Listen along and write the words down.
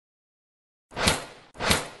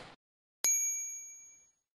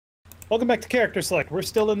Welcome back to Character Select. We're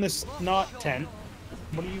still in this not tent.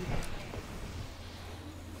 What are you...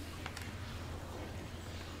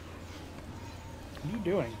 What are you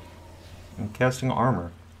doing? I'm casting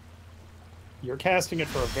armor. You're casting it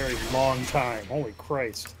for a very long time. Holy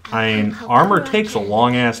Christ. I mean, armor takes a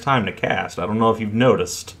long-ass time to cast. I don't know if you've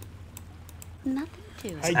noticed. Nothing to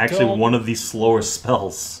it. It's actually one of the slower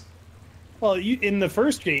spells. Well, you, in the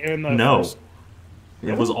first game... No.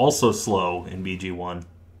 It was also slow in BG1.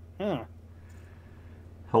 Huh.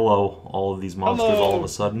 Hello, all of these monsters all of a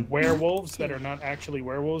sudden. Werewolves that are not actually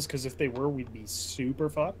werewolves, because if they were, we'd be super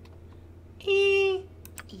fucked.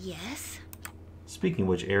 Yes? Speaking of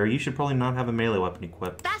which, Aerie, you should probably not have a melee weapon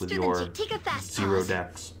equipped with your 0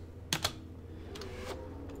 dex.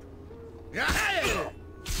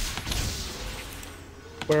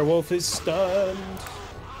 Werewolf is stunned.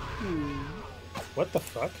 What the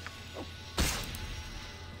fuck?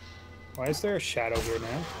 Why is there a shadow here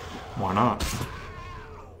now? Why not?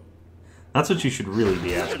 That's what you should really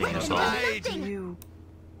be asking yourself.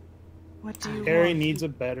 What do you Aerie needs a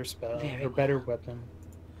better spell, or better weapon.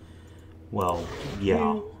 Well,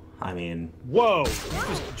 yeah. I mean... Whoa! You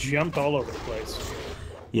just jumped all over the place.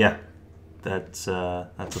 Yeah. That's a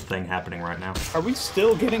thing happening right now. Are we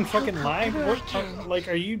still getting fucking lag? What, like,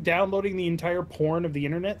 are you downloading the entire porn of the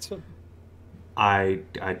internet? I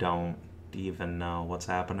don't even know what's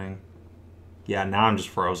happening. Yeah, now I'm just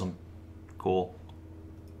frozen. Cool.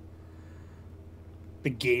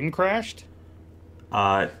 The game crashed?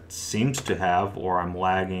 It seems to have, or I'm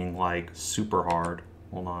lagging, like, super hard.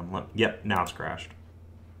 Hold on. Yep, now it's crashed.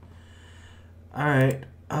 Alright.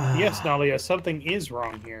 Yes, Nalia, something is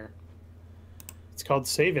wrong here. It's called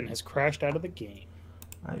Savin has crashed out of the game.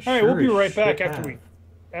 Alright, we'll be right back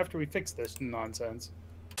after we fix this nonsense.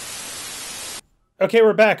 Okay,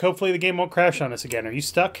 we're back. Hopefully the game won't crash on us again. Are you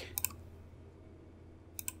stuck?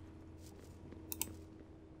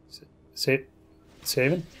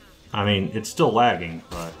 Savin? I mean, it's still lagging,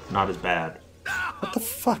 but not as bad. What the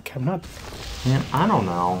fuck? I'm not... Man, I don't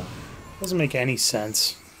know. Doesn't make any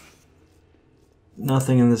sense.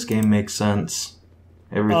 Nothing in this game makes sense.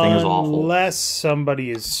 Everything is awful. Unless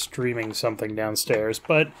somebody is streaming something downstairs,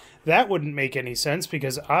 but that wouldn't make any sense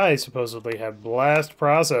because I supposedly have blast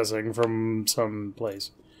processing from some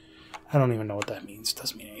place. I don't even know what that means.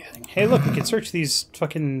 Doesn't mean anything. Hey, look, we can search these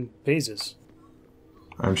fucking vases.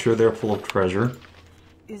 I'm sure they're full of treasure.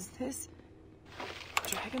 Is this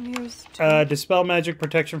Dragomir's dispel magic,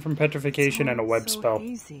 protection from petrification, and a web spell.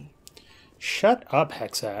 Easy. Shut up,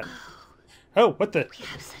 Hexat. Oh, what the? We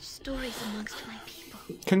have such stories amongst my people.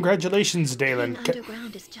 Congratulations, Dalen. The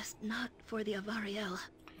underground is just not for the Avariel.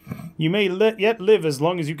 You may yet live as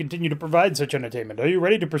long as you continue to provide such entertainment. Are you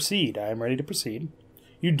ready to proceed? I am ready to proceed.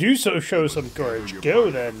 You do so show some courage.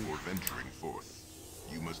 Go then.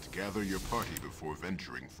 You must gather your party before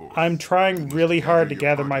venturing forth. I'm trying really hard to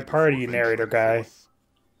gather my party, narrator guy.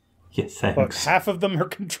 Yeah, thanks. But half of them are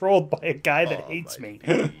controlled by a guy that hates me.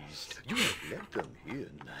 You have let them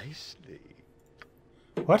here nicely.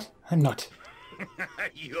 What? I'm not.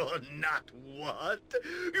 You're not what?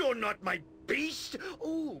 You're not my beast?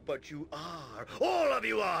 Oh, but you are. All of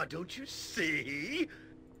you are, don't you see?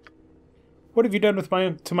 What have you done with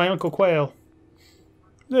my Uncle Quail?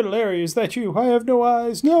 Little Larry, is that you? I have no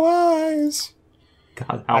eyes. No eyes!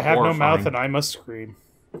 God, how I have horrifying. no mouth and I must scream.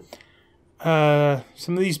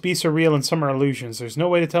 Some of these beasts are real and some are illusions. There's no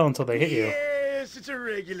way to tell until they hit you. Yes, it's a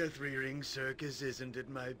regular three-ring circus, isn't it,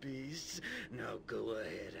 my beasts? Now go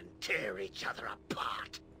ahead and tear each other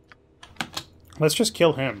apart. Let's just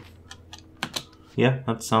kill him. Yeah,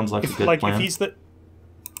 that sounds like a good plan. If he's the...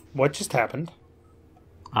 What just happened?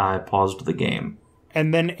 I paused the game.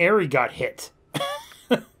 And then Aerie got hit.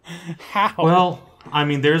 How? Well, I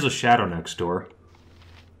mean, there's a shadow next door.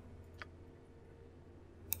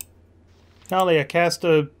 Nalia, cast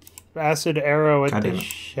a acid arrow at the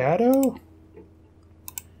shadow?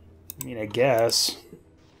 I mean, I guess.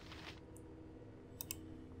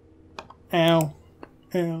 Ow.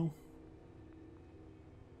 Ow.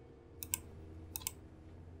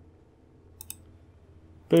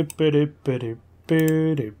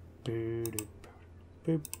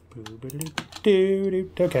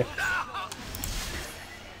 Okay.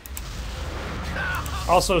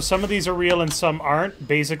 Also, some of these are real and some aren't.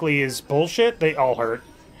 Basically is bullshit. They all hurt.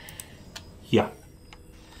 Yeah.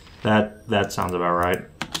 That sounds about right.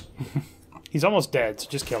 He's almost dead, so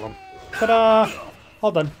just kill him. Ta-da!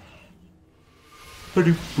 All done.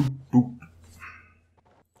 Boop, boop.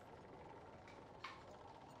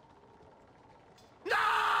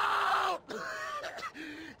 No!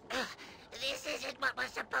 This isn't what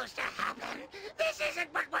was supposed to happen. This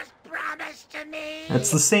isn't what was promised to me. That's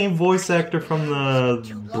the same voice actor from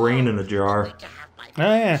the Brain in a Jar. Oh,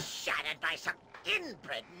 yeah. Shattered by some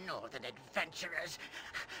inbred northern adventurers.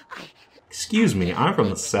 Excuse me, I'm from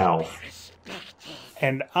the South.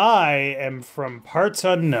 And I am from parts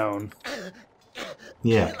unknown.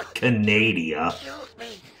 Yeah, Canada. Killed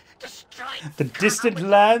me, destroyed The distant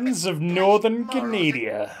lands of northern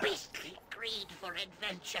Canada. beastly greed for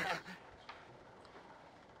adventure.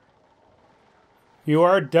 You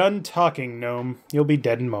are done talking, gnome. You'll be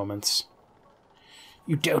dead in moments.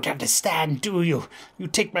 You don't understand, do you? You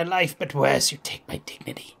take my life, but worse, you take my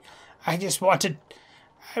dignity. I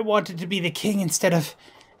wanted to be the king instead of...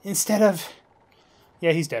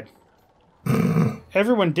 Yeah, he's dead.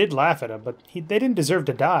 Everyone did laugh at him, but they didn't deserve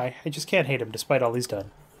to die. I just can't hate him despite all he's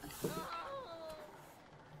done.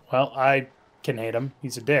 Well, I can hate him.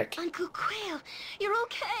 He's a dick. Uncle Quail, you're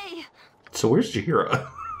okay. So where's Jahira?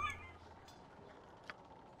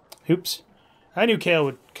 Oops. I knew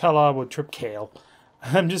Kala would trip Kale.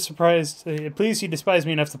 I'm just surprised. Please, you despise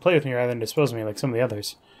me enough to play with me rather than dispose of me like some of the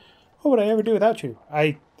others. What would I ever do without you?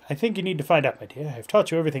 I think you need to find out, my dear. I've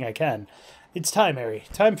taught you everything I can. It's time, Harry.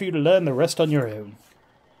 Time for you to learn the rest on your own.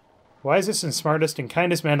 Wisest and smartest and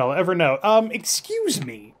kindest man I'll ever know. Excuse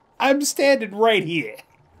me. I'm standing right here.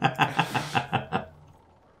 I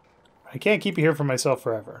can't keep you here for myself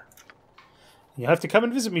forever. You'll have to come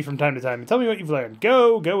and visit me from time to time and tell me what you've learned.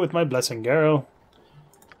 Go with my blessing, girl.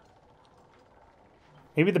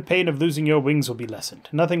 Maybe the pain of losing your wings will be lessened.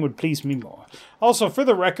 Nothing would please me more. Also, for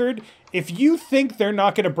the record, if you think they're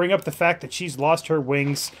not going to bring up the fact that she's lost her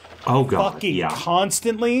wings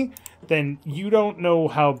constantly, then you don't know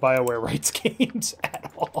how BioWare writes games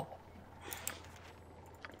at all.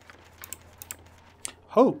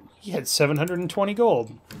 Oh, he had 720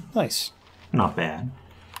 gold. Nice. Not bad.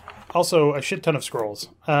 Also, a shit ton of scrolls.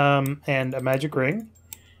 And a magic ring.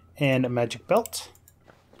 And a magic belt.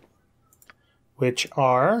 Which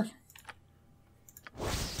are...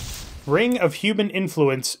 Ring of Human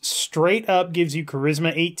Influence. Straight up gives you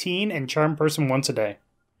Charisma 18 and Charm Person once a day.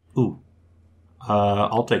 Ooh.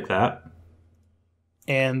 I'll take that.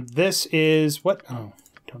 And this is... What? Oh,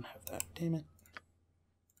 don't have that. Damn it.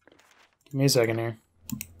 Give me a second here.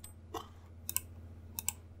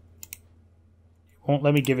 Won't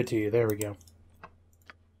let me give it to you. There we go.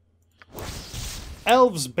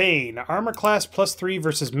 Elves Bane. Armor class +3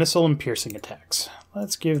 versus missile and piercing attacks.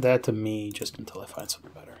 Let's give that to me just until I find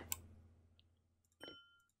something better.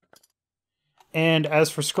 And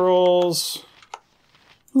as for scrolls...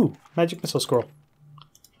 Ooh, magic missile scroll.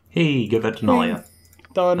 Hey, give that to Nalia.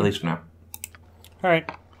 Done. At least for now. Alright,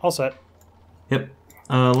 all set. Yep.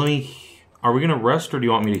 Let me... Are we going to rest, or do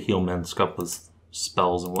you want me to heal Minsk up with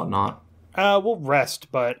spells and whatnot? We'll rest,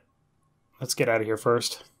 but let's get out of here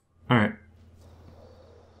first. Alright.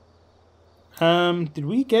 Did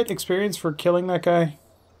we get experience for killing that guy?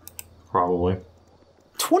 Probably.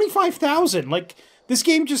 25,000! Like, this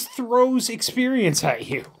game just throws experience at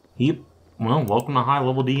you. Yep. Well, welcome to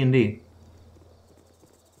high-level D&D.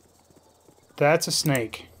 That's a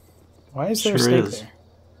snake. Why is there Sure a snake is. there?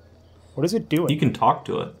 What is it doing? You can talk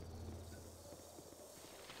to it.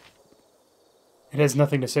 It has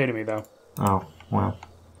nothing to say to me, though. Oh, well.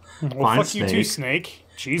 Well, Fine, fuck you too, snake.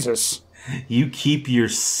 Jesus. You keep your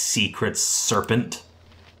secrets, serpent.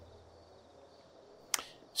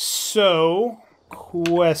 So,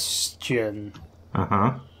 question.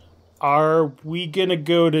 Uh-huh. Are we gonna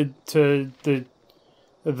go to the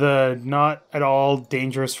not at all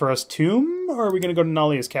dangerous for us tomb, or are we gonna go to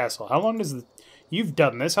Nalia's castle? How long does you've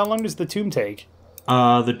done this? How long does the tomb take?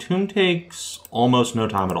 The tomb takes almost no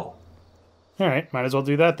time at all. Alright, might as well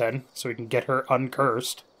do that then, so we can get her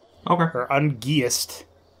uncursed. Okay. Or ungeased.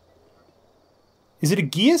 Is it a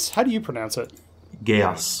geas? How do you pronounce it?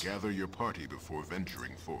 Gaius. Gather your party before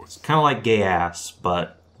venturing forth. Kind of like gay ass,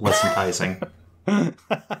 but less enticing.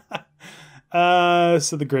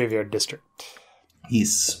 So the Graveyard District.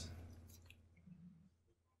 Yes.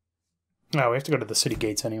 No, we have to go to the city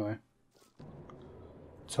gates anyway.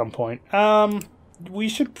 At some point. We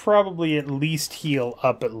should probably at least heal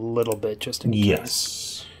up a little bit just in case.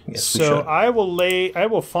 Yes. Yes, So we should. I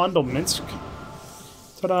will fondle Minsk.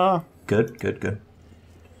 Ta-da. Good, good, good.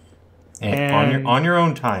 And on your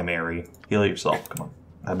own time, Ari. Heal yourself. Come on.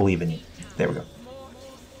 I believe in you. There we go.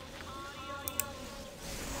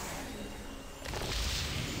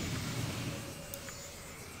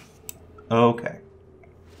 Okay.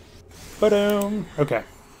 Ba-doom. Okay.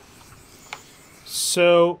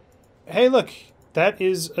 So, hey, look. That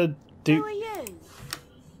is a dude. Who are you?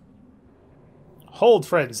 Hold,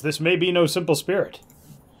 friends. This may be no simple spirit.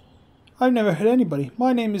 I've never hurt anybody.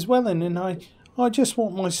 My name is Wellen, and I just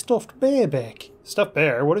want my stuffed bear back. Stuffed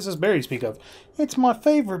bear? What is this bear you speak of? It's my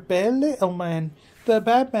favorite bear, Little Man. The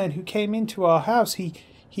bad man who came into our house,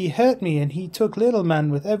 he hurt me and he took Little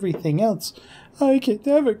Man with everything else. I can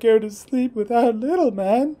never go to sleep without Little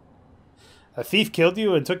Man. A thief killed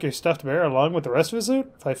you and took your stuffed bear along with the rest of his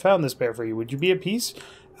loot? If I found this bear for you, would you be at peace?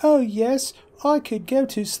 Oh, yes. I could go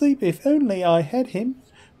to sleep if only I had him.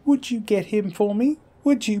 Would you get him for me?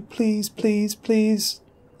 Would you please, please, please?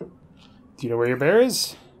 Do you know where your bear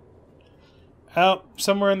is? Out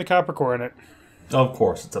somewhere in the Copper Coronet. Of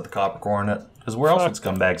course, it's at the Copper Coronet. Because where else would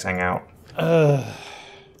scumbags hang out?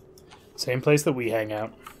 Same place that we hang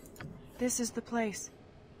out. This is the place.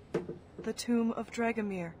 The tomb of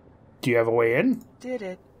Dragomir. Do you have a way in? Did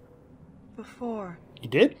it. Before. You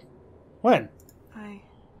did? When?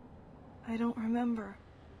 I don't remember.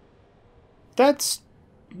 That's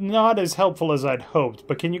not as helpful as I'd hoped,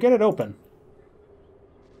 but can you get it open?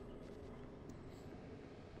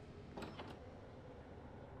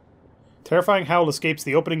 Terrifying howl escapes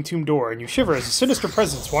the opening tomb door, and you shiver as a sinister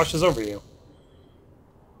presence washes over you.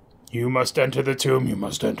 You must enter the tomb, you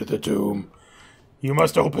must enter the tomb. You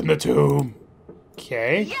must open the tomb.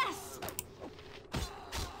 Okay. Yes!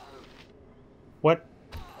 What?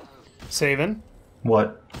 Savin?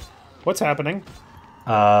 What? What's happening?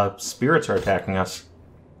 Spirits are attacking us.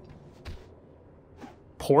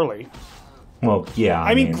 Poorly. Well, yeah.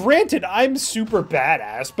 I mean, granted, I'm super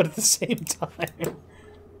badass, but at the same time...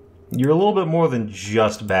 You're a little bit more than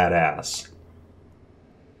just badass.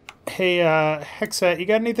 Hey, Hexat, you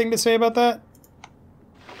got anything to say about that?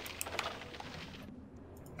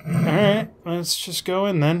 Alright, let's just go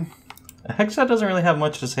in then. Hexat doesn't really have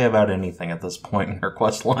much to say about anything at this point in her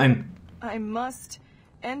quest line. I must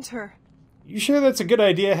enter. You sure that's a good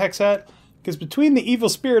idea, Hexat? Because between the evil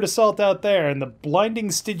spirit assault out there and the blinding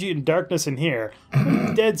Stygian darkness in here,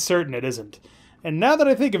 I'm dead certain it isn't. And now that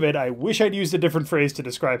I think of it, I wish I'd used a different phrase to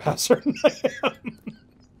describe how certain I am.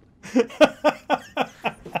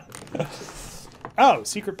 Oh,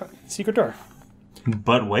 secret door.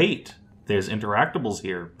 But wait, there's interactables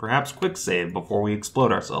here. Perhaps quick save before we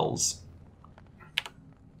explode ourselves.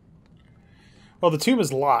 Well, the tomb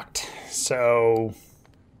is locked, so...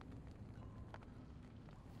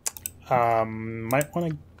 might want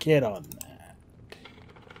to get on that.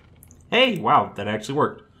 Hey, wow, that actually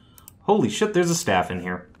worked. Holy shit, there's a staff in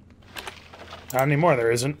here. Not anymore,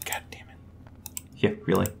 there isn't. God damn it. Yeah,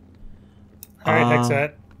 really. Alright,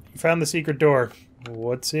 Hexat. You found the secret door.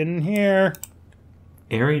 What's in here?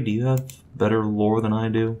 Ari, do you have better lore than I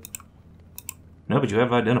do? No, but you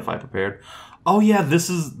have Identify prepared. Oh yeah, this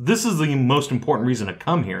is the most important reason to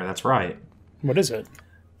come here, that's right. What is it?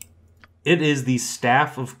 It is the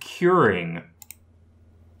Staff of Curing.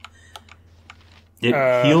 It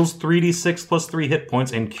heals 3d6 plus 3 hit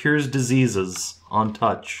points and cures diseases on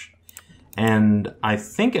touch. And I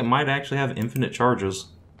think it might actually have infinite charges.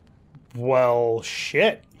 Well,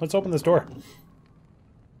 shit. Let's open this door.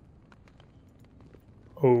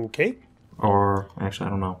 Okay. Or, actually, I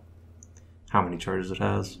don't know how many charges it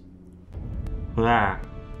has. Ah.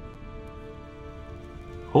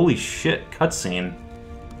 Holy shit, cutscene.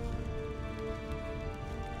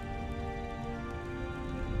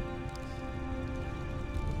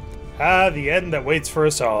 Ah, the end that waits for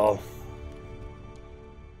us all.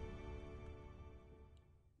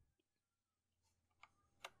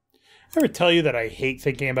 Ever tell you that I hate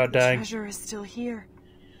thinking about dying? Treasure is still here.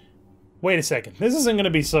 Wait a second. This isn't going to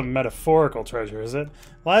be some metaphorical treasure, is it?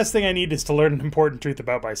 Last thing I need is to learn an important truth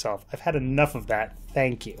about myself. I've had enough of that.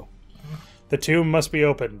 Thank you. The tomb must be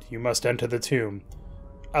opened. You must enter the tomb.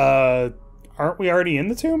 Aren't we already in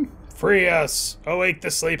the tomb? Free us! Awake the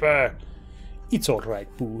sleeper! It's alright,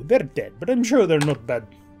 Boo. They're dead, but I'm sure they're not bad.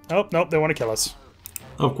 Oh, nope, they want to kill us.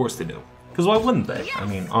 Of course they do. Because why wouldn't they? I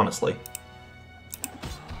mean, honestly.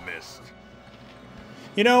 Missed.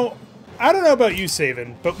 You know, I don't know about you,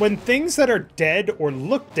 Savin, but when things that are dead or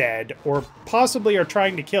look dead or possibly are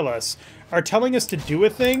trying to kill us are telling us to do a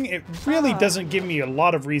thing, it really doesn't give me a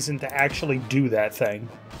lot of reason to actually do that thing.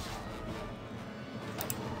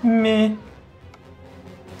 Meh.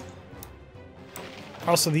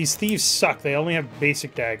 Also, these thieves suck. They only have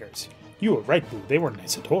basic daggers. You were right, Boo. They weren't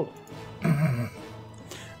nice at all.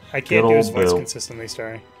 I can't do his voice consistently,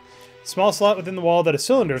 sorry. Small slot within the wall that a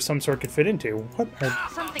cylinder of some sort could fit into. What are...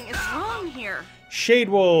 Something is wrong here. Shade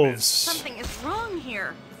wolves! Something is wrong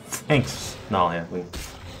here. Thanks. No, yeah, we...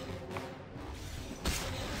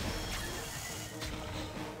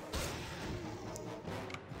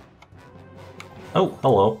 Oh,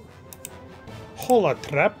 hello. Hola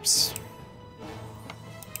traps.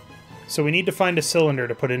 So we need to find a cylinder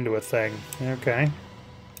to put into a thing. Okay.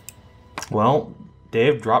 Well,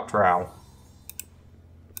 Dave, drop trowel.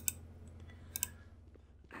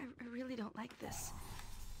 I really don't like this.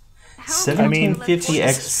 How are we 1750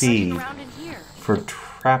 sitting XP around in here? for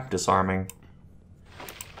trap disarming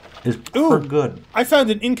is Ooh. per good. I found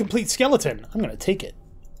an incomplete skeleton. I'm gonna take it.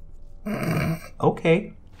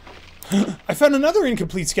 Okay. I found another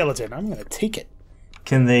incomplete skeleton. I'm gonna take it.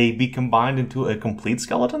 Can they be combined into a complete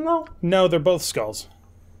skeleton, though? No, they're both skulls.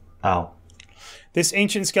 Oh. This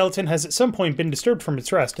ancient skeleton has at some point been disturbed from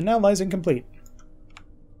its rest and now lies incomplete.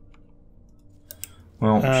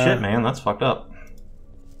 Well, shit, man, that's fucked up.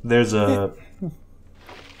 There's a...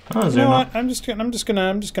 Oh, is You there know not? what? I'm just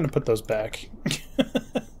gonna put those back.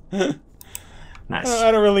 Nice.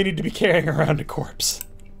 I don't really need to be carrying around a corpse.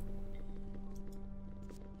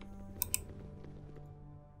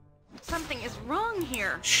 Something is wrong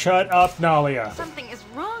here. Shut up, Nalia. Something is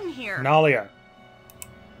wrong here. Nalia.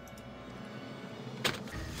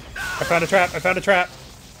 I found a trap. I found a trap.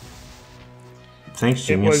 Thanks,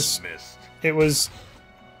 genius. Missed. It was...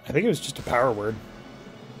 I think it was just a power word.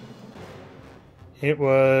 It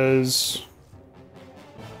was...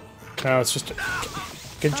 No, it's just a...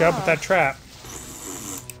 Good job with that trap.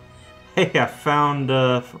 Hey, I found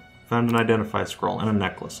an identify scroll and a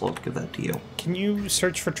necklace. I'll give that to you. Can you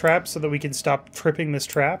search for traps so that we can stop tripping this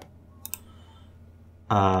trap?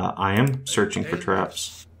 I am searching for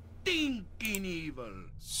traps. Stinking evil.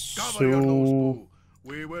 So...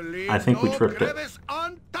 We will leave I think we no tripped it. crevice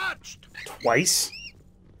untouched. Twice?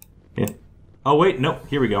 Yeah. Oh, wait, no.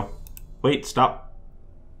 Here we go. Wait, stop.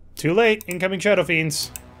 Too late. Incoming Shadow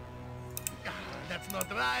Fiends. That's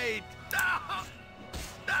not right.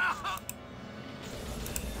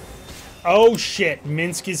 Oh shit,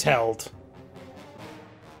 Minsk is held.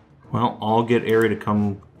 Well, I'll get Ari to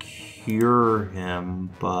come cure him,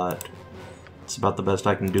 but it's about the best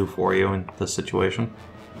I can do for you in this situation.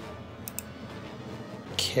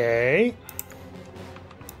 Okay.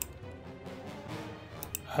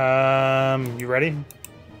 You ready?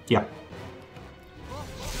 Yeah.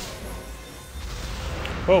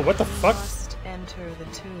 Whoa, what the fuck? Must enter the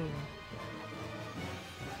tomb.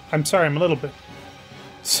 I'm sorry, I'm a little bit...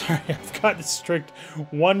 Sorry, I've got a strict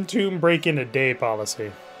one tomb break-in a day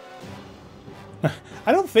policy.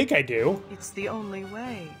 I don't think I do. It's the only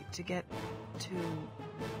way to get to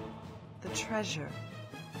the treasure.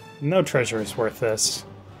 No treasure is worth this.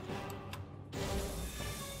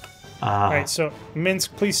 Alright, so,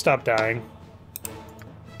 Minsk, please stop dying.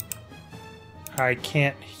 I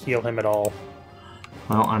can't heal him at all.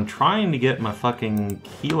 Well, I'm trying to get my fucking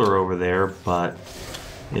healer over there, but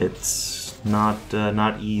it's not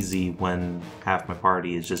easy when half my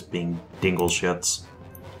party is just being dingle shits.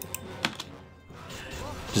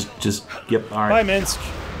 Yep, alright. Bye, Minsk.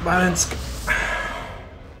 Bye, Minsk.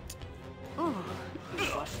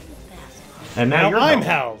 And now Now you're I'm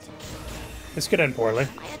held. held. This could end poorly.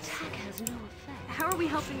 My attack has no effect. How are we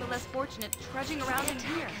helping the less fortunate trudging around in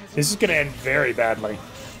here? This is gonna end very badly.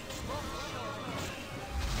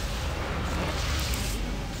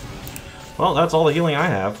 Well, that's all the healing I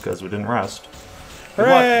have, because we didn't rest. Good luck.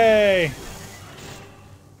 Hooray!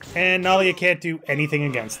 And Nalia can't do anything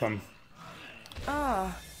against them.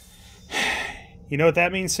 Ah, You know what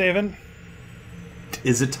that means, Savin?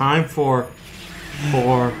 Is it time for...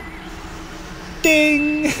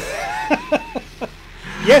 Ding!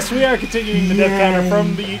 Yes, we are continuing the death counter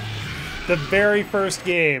from the very first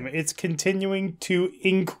game. It's continuing to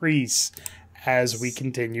increase as we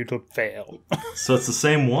continue to fail. So it's the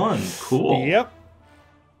same one. Cool. Yep.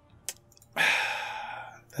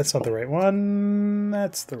 That's not the right one.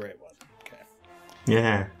 That's the right one. Okay.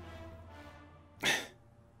 Yeah.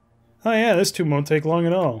 Oh yeah, this tomb won't take long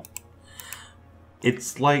at all.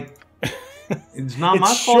 It's like... It's not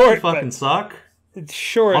my It's fault you short, fucking but- suck. It's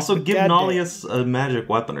short. Also, but give goddamn. Nalius a magic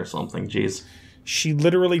weapon or something, jeez. She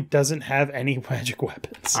literally doesn't have any magic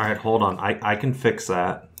weapons. Alright, hold on. I can fix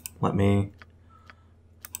that. Let me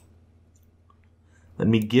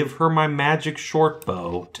give her my magic short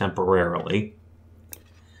bow temporarily.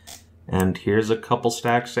 And here's a couple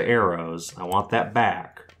stacks of arrows. I want that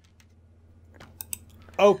back.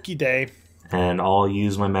 Okie day. And I'll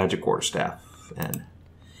use my magic quarterstaff. And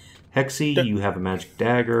Hexy, you have a magic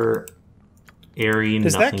dagger. Airy,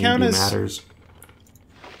 Does that nothing you count do as- matters.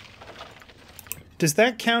 Does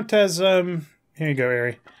that count as here you go,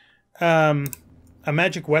 Ari. A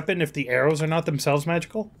magic weapon if the arrows are not themselves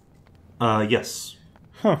magical? Yes.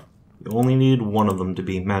 Huh. You only need one of them to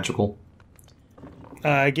be magical.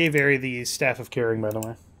 I gave Ari the Staff of Curing, by the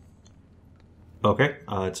way. Okay,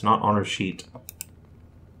 it's not on her sheet.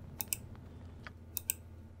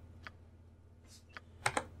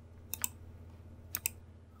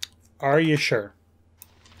 Are you sure?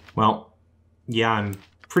 Well, yeah, I'm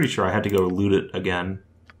pretty sure I had to go loot it again.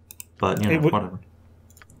 But, you know, whatever.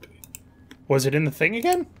 Was it in the thing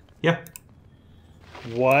again? Yeah.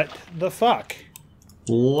 What the fuck?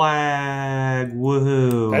 Lag.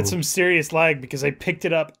 Woohoo. That's some serious lag because I picked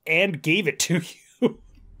it up and gave it to you.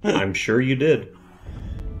 I'm sure you did.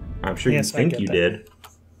 I'm sure Yes, you think you did.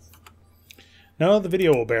 No, the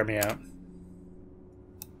video will bear me out.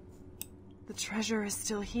 The treasure is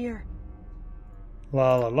still here.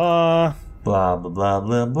 La la la. Blah, blah, blah,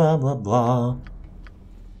 blah, blah, blah, blah.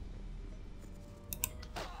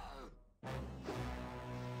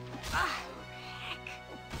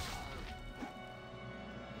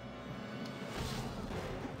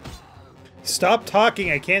 Stop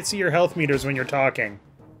talking. I can't see your health meters when you're talking.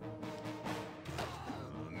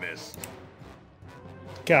 Missed.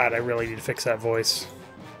 God, I really need to fix that voice.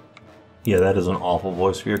 Yeah, that is an awful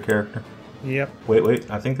voice for your character. Yep. Wait,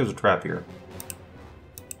 I think there's a trap here.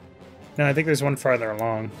 No, I think there's one farther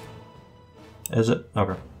along. Is it?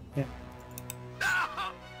 Okay. Yeah.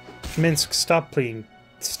 Minsk, stop being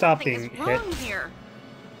Something is hit. wrong here.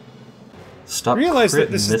 Stop Realize that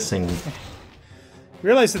crit this is- missing.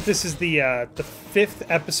 Realize that this is the 5th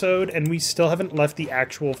episode, and we still haven't left the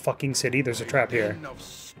actual fucking city. There's a trap here. Den of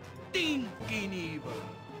stinking evil.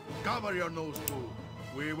 Cover your nose, fool.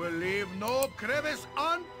 We will leave no crevice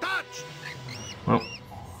untouched. Well,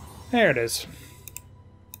 There it is.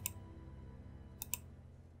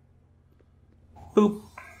 boop.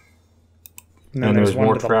 And then And there's one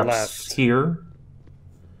more to the traps left. here.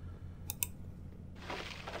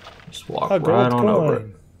 Just walk A right gold on over it.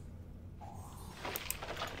 coin.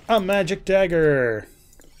 A magic dagger.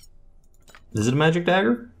 Is it a magic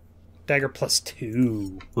dagger? Dagger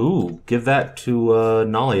 +2. Ooh, give that to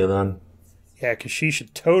Nalia then. Yeah, because she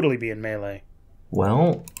should totally be in melee.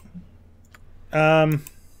 Well, Need I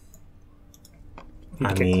to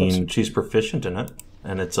get mean, closer. she's proficient in it,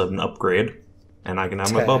 and it's an upgrade, and I can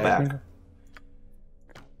have my bow back.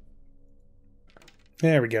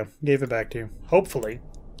 There we go. Gave it back to you. Hopefully.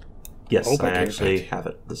 Yes, Hope I I gave it actually back. have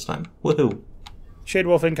it this time. Woohoo! Shade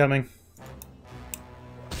Wolf incoming.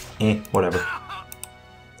 Whatever.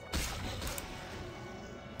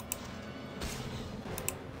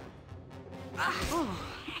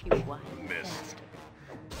 Missed.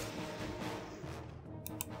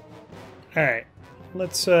 Alright.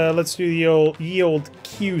 Let's do the old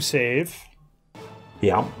Q save.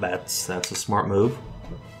 Yeah, that's a smart move.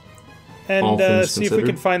 And All things see if we can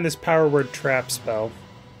considered. find this power word trap spell.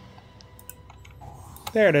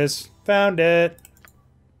 There it is. Found it.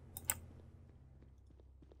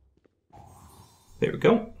 There we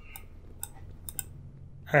go.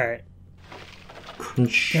 Alright.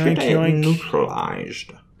 Consider Yoink, yoink.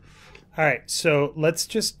 neutralized. Alright, so let's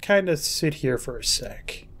just kind of sit here for a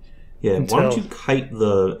sec. Yeah, why don't Until- you kite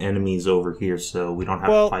the enemies over here so we don't have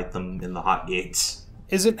Well- to fight them in the hot gates?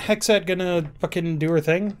 Isn't Hexat gonna fucking do her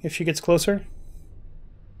thing if she gets closer?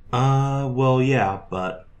 Well, yeah,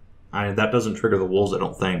 but that doesn't trigger the wolves, I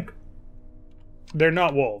don't think. They're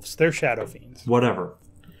not wolves. They're shadow fiends. Whatever.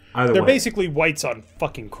 Either They're way, basically whites on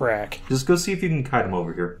fucking crack. just go see if you can kite them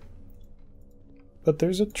over here. But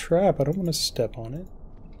there's a trap. I don't want to step on it.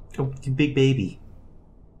 Oh, you big baby.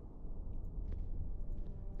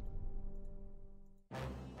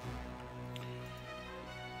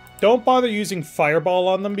 Don't bother using Fireball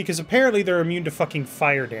on them because apparently they're immune to fucking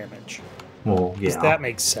fire damage. Well, yeah. Does that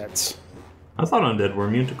make sense? I thought undead were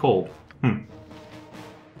immune to cold.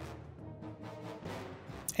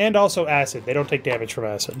 And also acid. They don't take damage from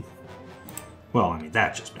acid. Well, I mean,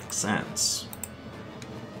 that just makes sense.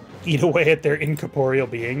 Eat away at their incorporeal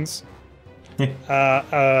beings.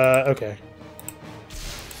 Okay.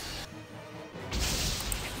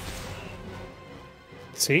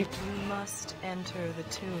 See? You must enter the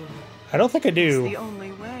tomb. I don't think I It's do. the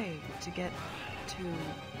only way to get to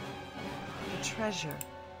the treasure.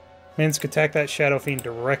 Minsk, attack that Shadow Fiend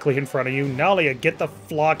directly in front of you. Nalia, get the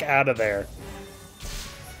flock out of there.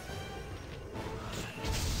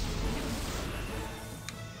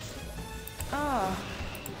 Ah,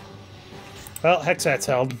 Well, Hexat's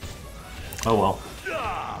held, Oh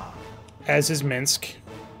well. as is Minsk.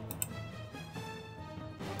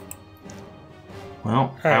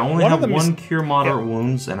 Well, I Alright, only one of have them is- one cure moderate yeah.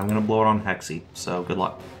 wounds, and I'm going to blow it on Hexy, so good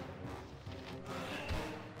luck.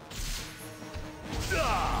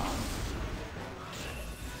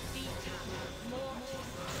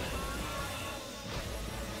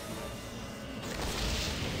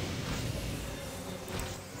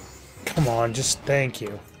 Come on, just thank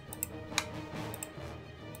you.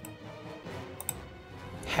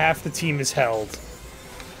 Half the team is held.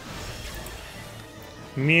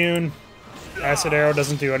 Immune. Acid arrow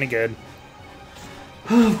doesn't do any good.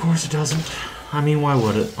 Of course it doesn't. I mean, why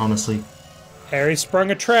would it, honestly? Harry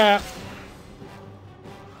sprung a trap.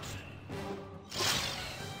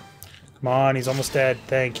 Come on, he's almost dead.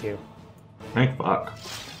 Thank you. Thank fuck.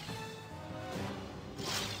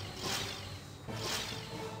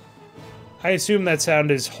 I assume that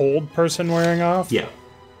sound is hold person wearing off? Yeah.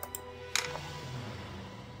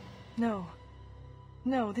 No.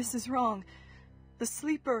 No, this is wrong. The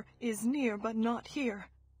sleeper is near, but not here.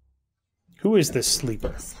 Who is this sleeper?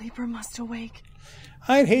 The sleeper must awake.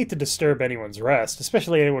 I'd hate to disturb anyone's rest,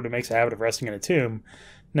 especially anyone who makes a habit of resting in a tomb.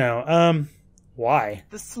 No, why?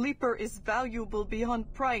 The sleeper is valuable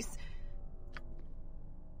beyond price.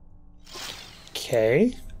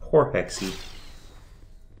 Okay. Poor Hexy.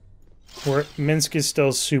 Minsk is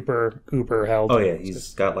still super uber held. Oh yeah,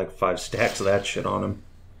 he's got like 5 stacks of that shit on him.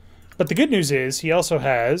 But the good news is, he also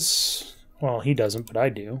has... Well, he doesn't, but I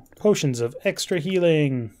do. Potions of extra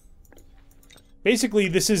healing. Basically,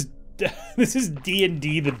 this is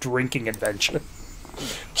D&D the drinking adventure.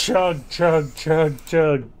 Chug, chug, chug,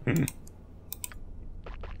 chug.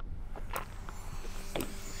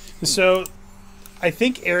 So, I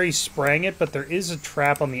think Ares sprang it, but there is a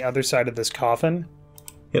trap on the other side of this coffin.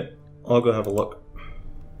 Yep, I'll go have a look.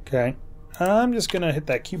 Okay. I'm just gonna hit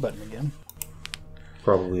that Q button again.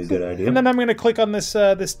 Probably a good idea. And then I'm gonna click on this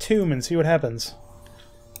this tomb and see what happens.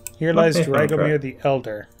 Here lies Dragomir the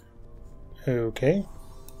Elder. Okay.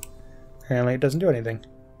 Apparently it doesn't do anything.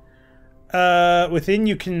 Within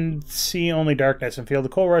you can see only darkness and feel the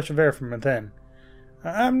cold rush of air from within.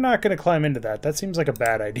 I'm not gonna climb into that. That seems like a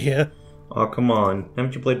bad idea. Oh, come on.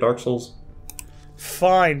 Haven't you played Dark Souls?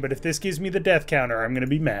 Fine, but if this gives me the death counter, I'm gonna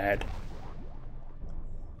be mad.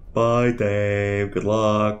 Bye, Dave. Good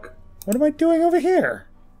luck. What am I doing over here?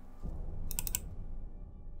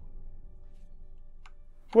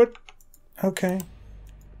 What? Okay.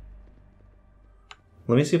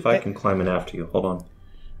 Let me see if I can climb in after you. Hold on.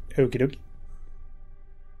 Okie dokie.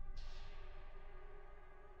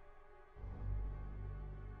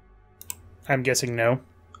 I'm guessing no.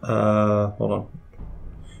 Hold on.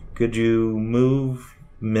 Could you move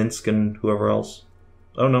Minsk and whoever else?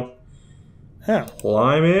 I don't know. Oh.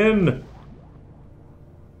 Climb in!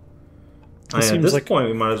 At this like... point,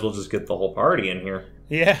 we might as well just get the whole party in here.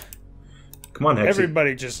 Yeah. Come on, Hexy.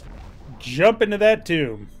 Everybody just jump into that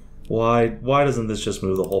tomb. Why doesn't this just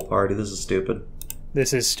move the whole party? This is stupid.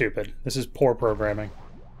 This is stupid. This is poor programming.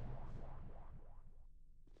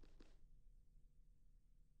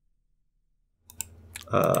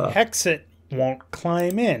 Hexit won't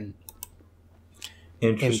climb in.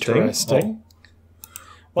 Interesting.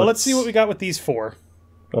 Well, let's see what we got with these 4.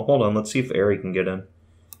 Well, hold on. Let's see if Ari can get in.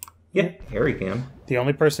 Yeah, Ari can. The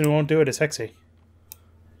only person who won't do it is Hexy.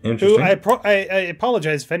 Interesting. Who I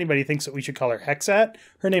apologize if anybody thinks that we should call her Hexat.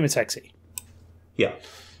 Her name is Hexy. Yeah.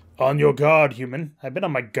 On your guard, human. I've been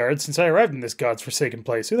on my guard since I arrived in this god's forsaken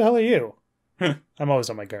place. Who the hell are you? I'm always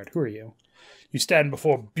on my guard. Who are you? You stand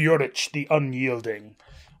before Burich the Unyielding.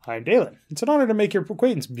 I'm Dalen. It's an honor to make your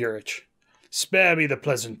acquaintance, Burich. Spare me the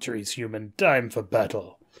pleasantries, human. Time for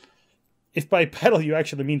battle. If by battle you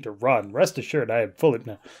actually mean to run, rest assured I have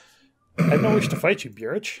I have no wish to fight you,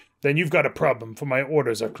 Burich. Then you've got a problem, for my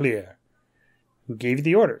orders are clear. Who gave you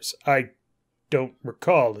the orders? I don't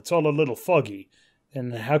recall. It's all a little foggy.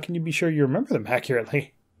 And how can you be sure you remember them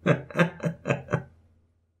accurately?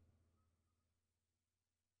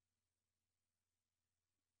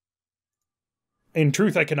 In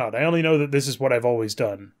truth, I cannot. I only know that this is what I've always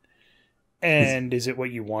done. And is it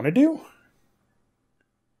what you want to do?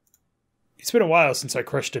 It's been a while since I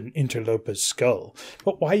crushed an interloper's skull.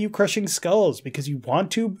 But why are you crushing skulls? Because you want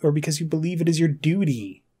to, or because you believe it is your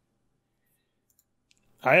duty?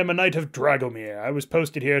 I am a knight of Dragomir. I was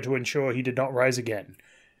posted here to ensure he did not rise again.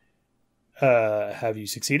 Have you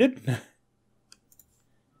succeeded?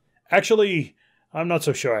 Actually, I'm not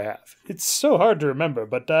so sure I have. It's so hard to remember,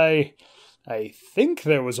 but I think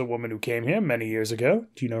there was a woman who came here many years ago.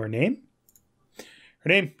 Do you know her name? Her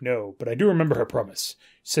name? No, but I do remember her promise.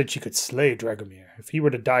 She said she could slay Dragomir. If he were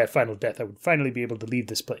to die a final death, I would finally be able to leave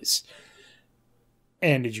this place.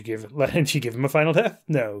 And did she give him a final death?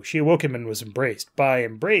 No, she awoke him and was embraced. By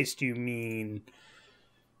embraced, you mean...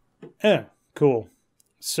 Oh, cool.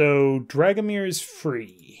 So, Dragomir is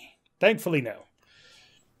free. Thankfully, no.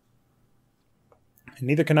 And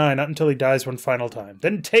neither can I, not until he dies one final time.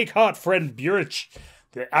 Then take heart, friend Burich.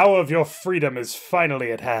 The hour of your freedom is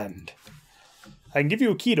finally at hand. I can give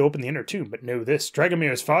you a key to open the inner tomb, but know this.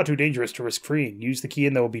 Dragomir is far too dangerous to risk freeing. Use the key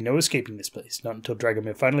and there will be no escaping this place. Not until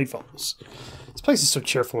Dragomir finally falls. This place is so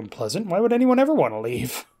cheerful and pleasant. Why would anyone ever want to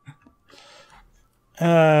leave?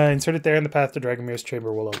 Insert it there, and the path to Dragomir's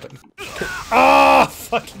chamber will open. Ah,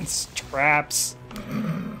 fucking traps.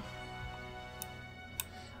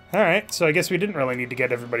 Alright, so I guess we didn't really need to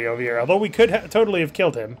get everybody over here. Although we could totally have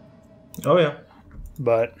killed him. Oh, yeah.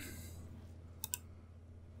 But...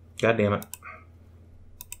 God damn it.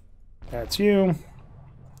 That's you.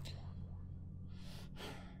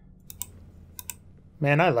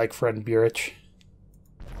 Man, I like Friend Burich.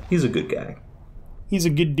 He's a good guy. He's a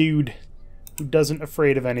good dude who doesn't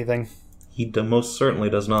afraid of anything. He most certainly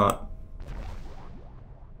does not.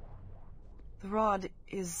 The rod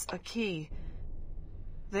is a key.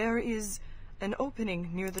 There is an opening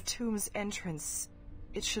near the tomb's entrance.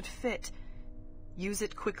 It should fit. Use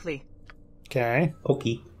it quickly. Okay.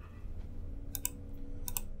 Okay.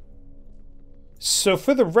 So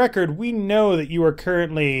for the record, we know that you are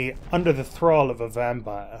currently under the thrall of a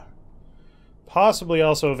vampire. Possibly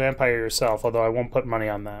also a vampire yourself, although I won't put money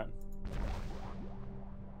on that.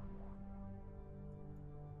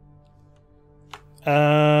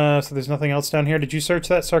 So there's nothing else down here. Did you search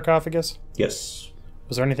that sarcophagus? Yes.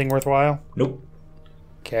 Was there anything worthwhile? Nope.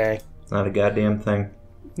 Okay. Not a goddamn thing.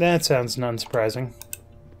 That sounds unsurprising.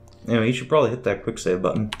 Anyway, you should probably hit that quick save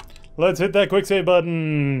button. Let's hit that quick save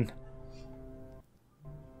button!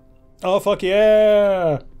 Oh, fuck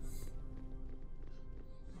yeah!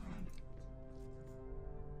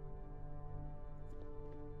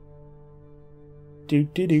 Do.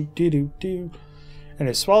 And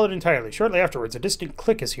is swallowed entirely. Shortly afterwards, a distant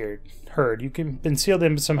click is heard. You've been sealed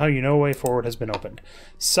in, but somehow you know a way forward has been opened.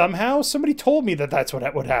 Somehow? Somebody told me that that's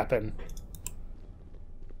what would happen.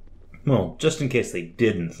 Well, just in case they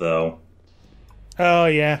didn't, though. Oh,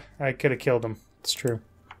 yeah. I could have killed him. It's true.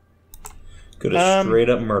 Could have straight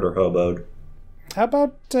up murder hoboed. How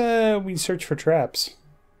about we search for traps?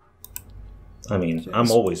 I mean, I'm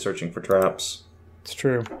always searching for traps. It's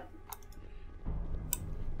true.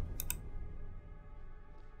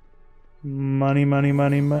 Money.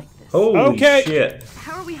 Holy okay. shit.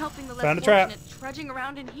 How are we helping the less Found a trap. fortunate trudging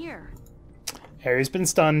around in here? Harry's been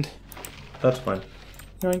stunned. That's fine.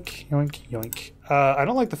 Yoink, yoink, yoink. I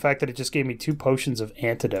don't like the fact that it just gave me 2 potions of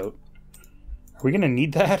antidote. Are we gonna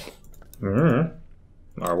need that?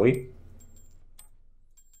 Are we?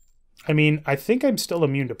 I mean, I think I'm still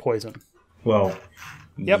immune to poison. Well,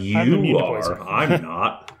 yep, you I'm immune to are. poison. I'm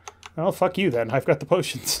not. Well, fuck you then. I've got the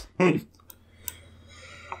potions.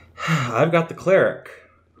 I've got the cleric,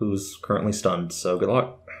 who's currently stunned, so good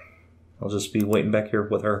luck. I'll just be waiting back here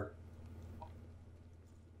with her.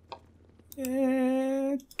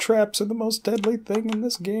 Traps are the most deadly thing in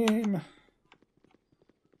this game.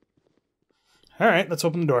 Alright, let's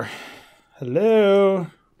open the door. Hello?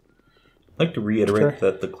 I'd like to reiterate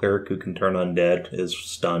that the cleric who can turn undead is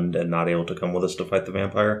stunned and not able to come with us to fight the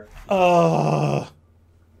vampire.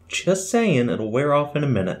 Just saying, it'll wear off in a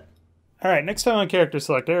minute. Alright, next time on Character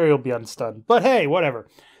Select, Ari will be unstunned. But hey, whatever.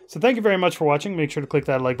 So thank you very much for watching. Make sure to click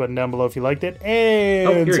that like button down below if you liked it. And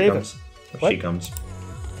Oh, here he save comes. it. Or she comes.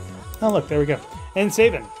 Oh, look, there we go. And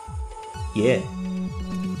Savin. Yeah.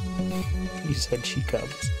 You said she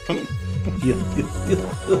comes. Yeah.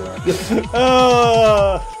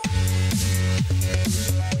 Oh!